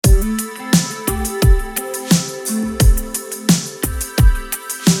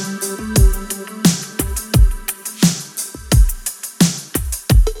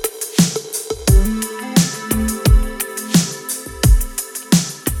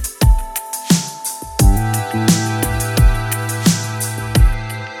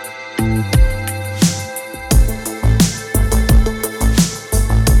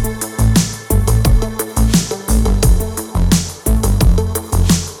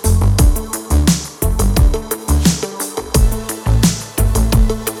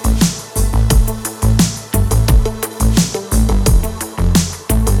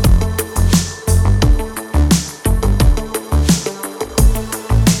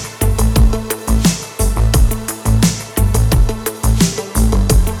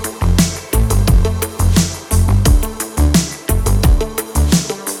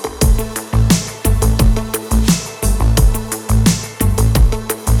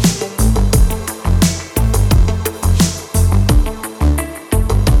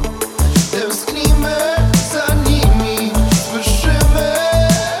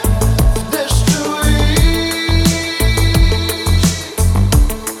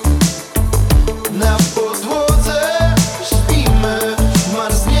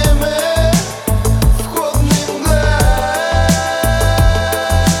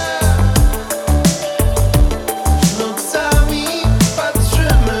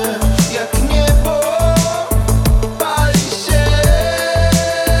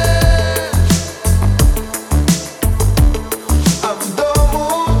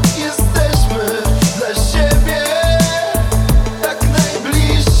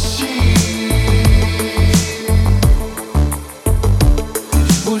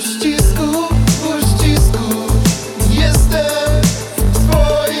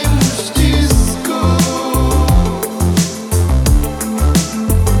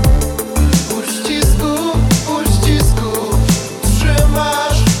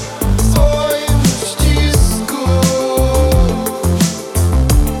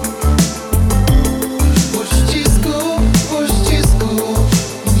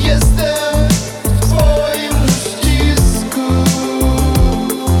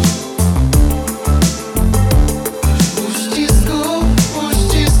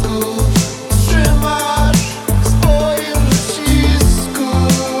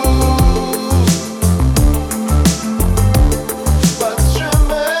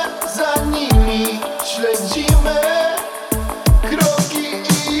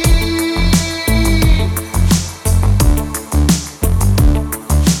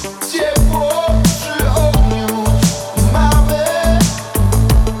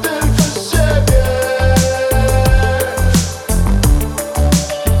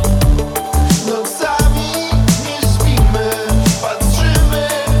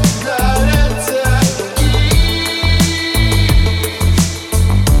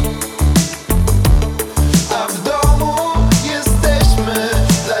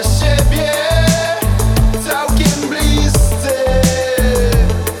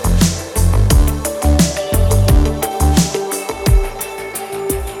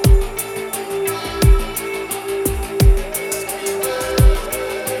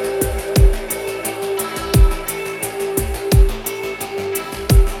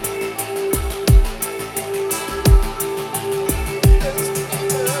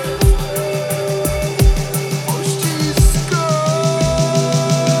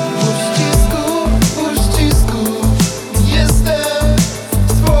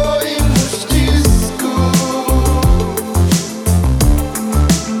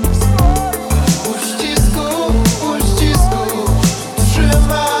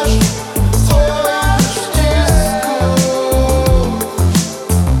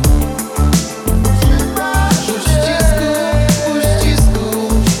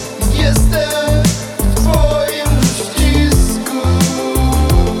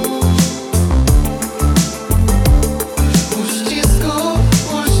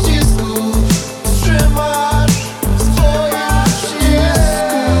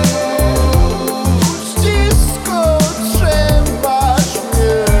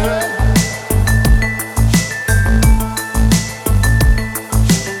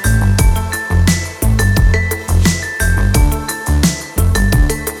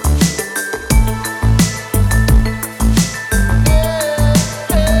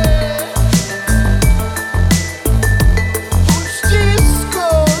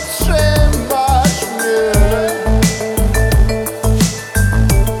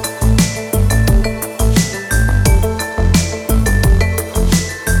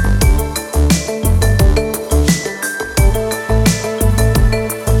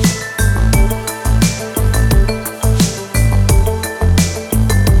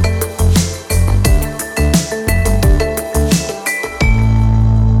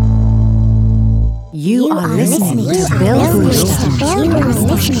You are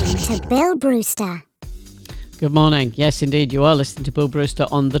listening to Bill Brewster. Good morning. Yes, indeed, you are listening to Bill Brewster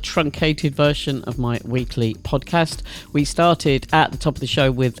on the truncated version of my weekly podcast. We started at the top of the show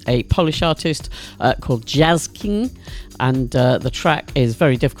with a Polish artist called Jazz King, and the track is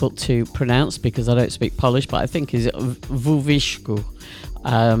very difficult to pronounce because I don't speak Polish, but I think is Wówishku.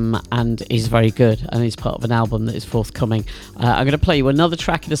 And is very good, and is part of an album that is forthcoming. I'm going to play you another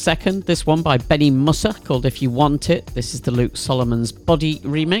track in a second, this one by Benny Musser called If You Want It. This is the Luke Solomon's Body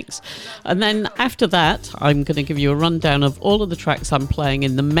remix, and then after that I'm going to give you a rundown of all of the tracks I'm playing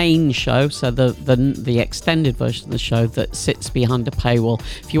in the main show, so the extended version of the show that sits behind a paywall.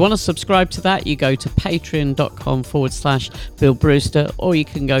 If you want to subscribe to that, you go to patreon.com/Bill Brewster, or you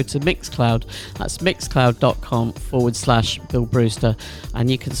can go to Mixcloud. That's mixcloud.com/Bill Brewster, and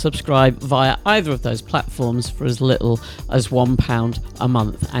you can subscribe via either of those platforms for as little as £1 a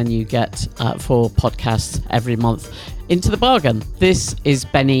month, and you get 4 podcasts every month into the bargain. This is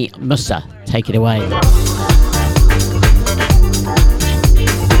Benny Musser. Take it away.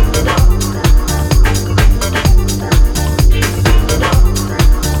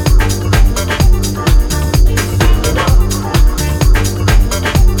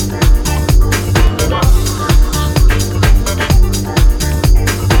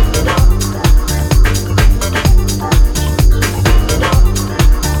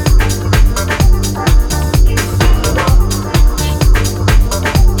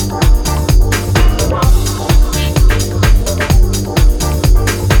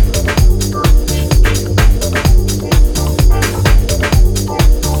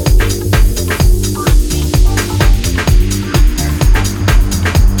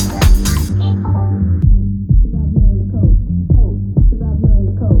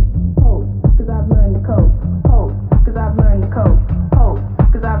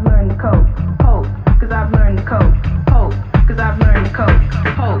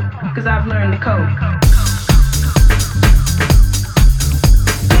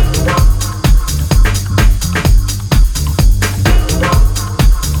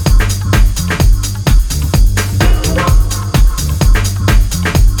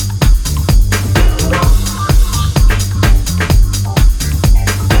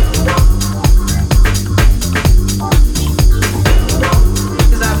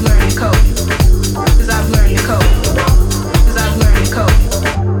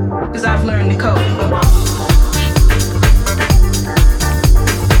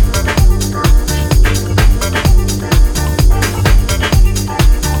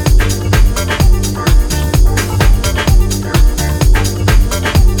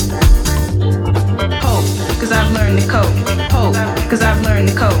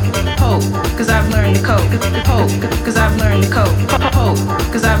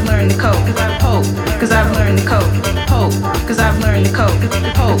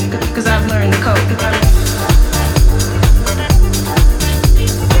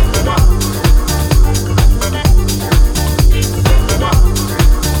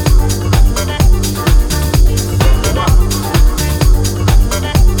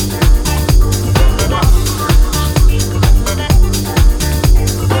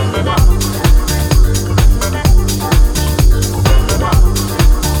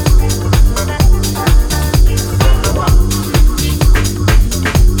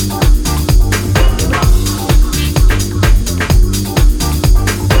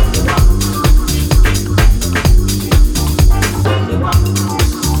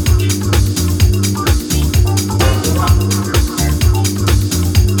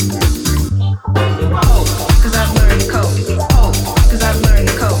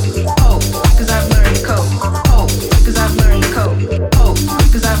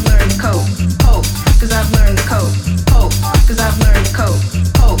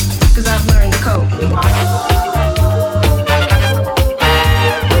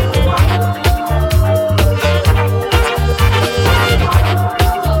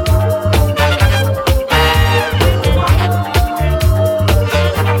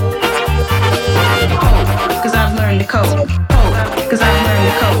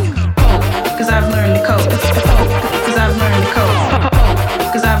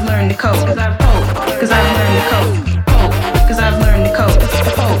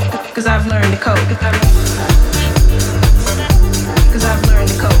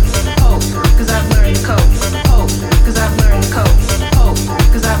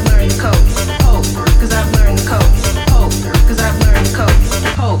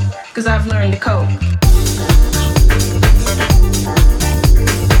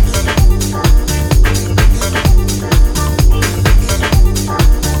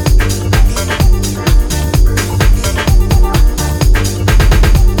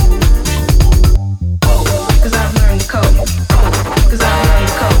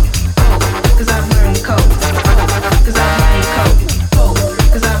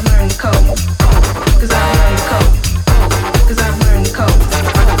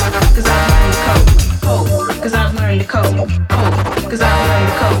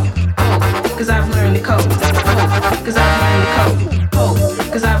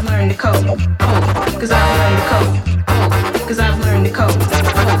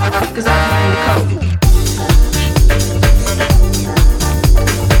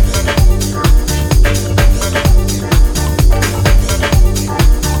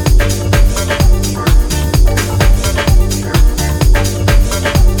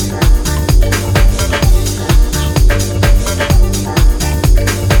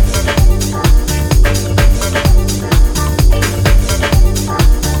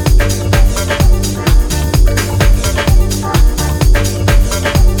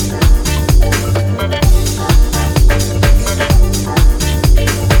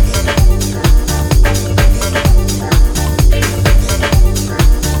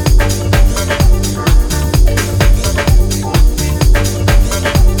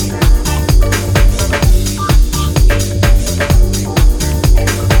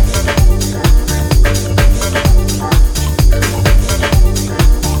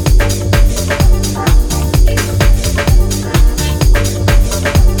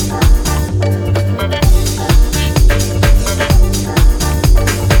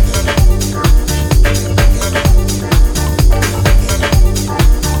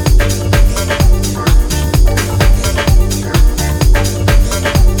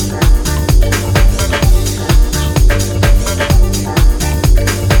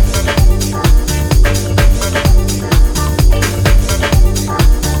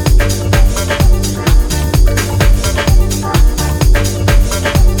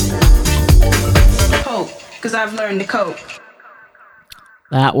 because I've learned to cope.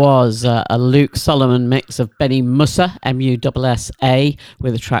 That was a Luke Solomon mix of Benny Mussa, Mussa,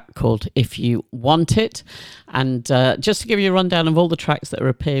 with a track called If You Want It. And just to give you a rundown of all the tracks that are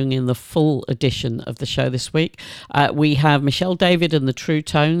appearing in the full edition of the show this week, we have Michelle David and the True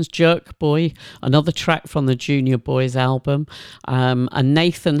Tones, Jerk Boy, another track from the Junior Boys album, a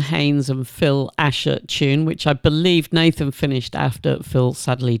Nathan Haynes and Phil Asher tune, which I believe Nathan finished after Phil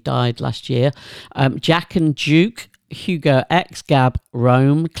sadly died last year, Jack and Duke, Hugo X, Gab,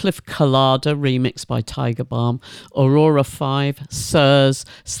 Rome, Cliff Collada, remixed by Tiger Balm, Aurora 5, Sirs,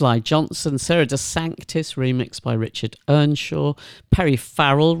 Sly Johnson, Sarah De Sanctis, remixed by Richard Earnshaw, Perry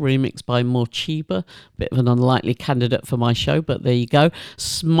Farrell, remixed by Morchiba, bit of an unlikely candidate for my show, but there you go,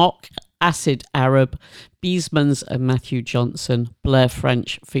 Smock, Acid Arab, Beesmans and Matthew Johnson, Blair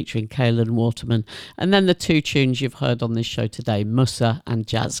French featuring Kaelan Waterman, and then the two tunes you've heard on this show today, Mussa and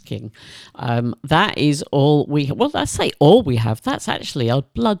Jazz King. That is all we well, I say all we have. That's actually a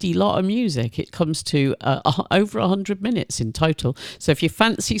bloody lot of music. It comes to over 100 minutes in total. So if you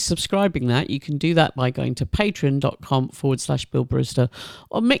fancy subscribing that, you can do that by going to patreon.com/Bill Brewster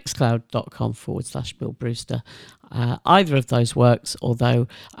or mixcloud.com/Bill Brewster. Either of those works, although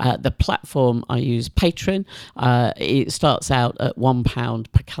the platform I use, Patreon, it starts out at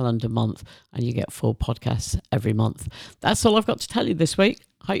 £1 per calendar month and you get 4 podcasts every month. That's all I've got to tell you this week.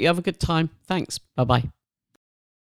 Hope you have a good time. Thanks. Bye-bye.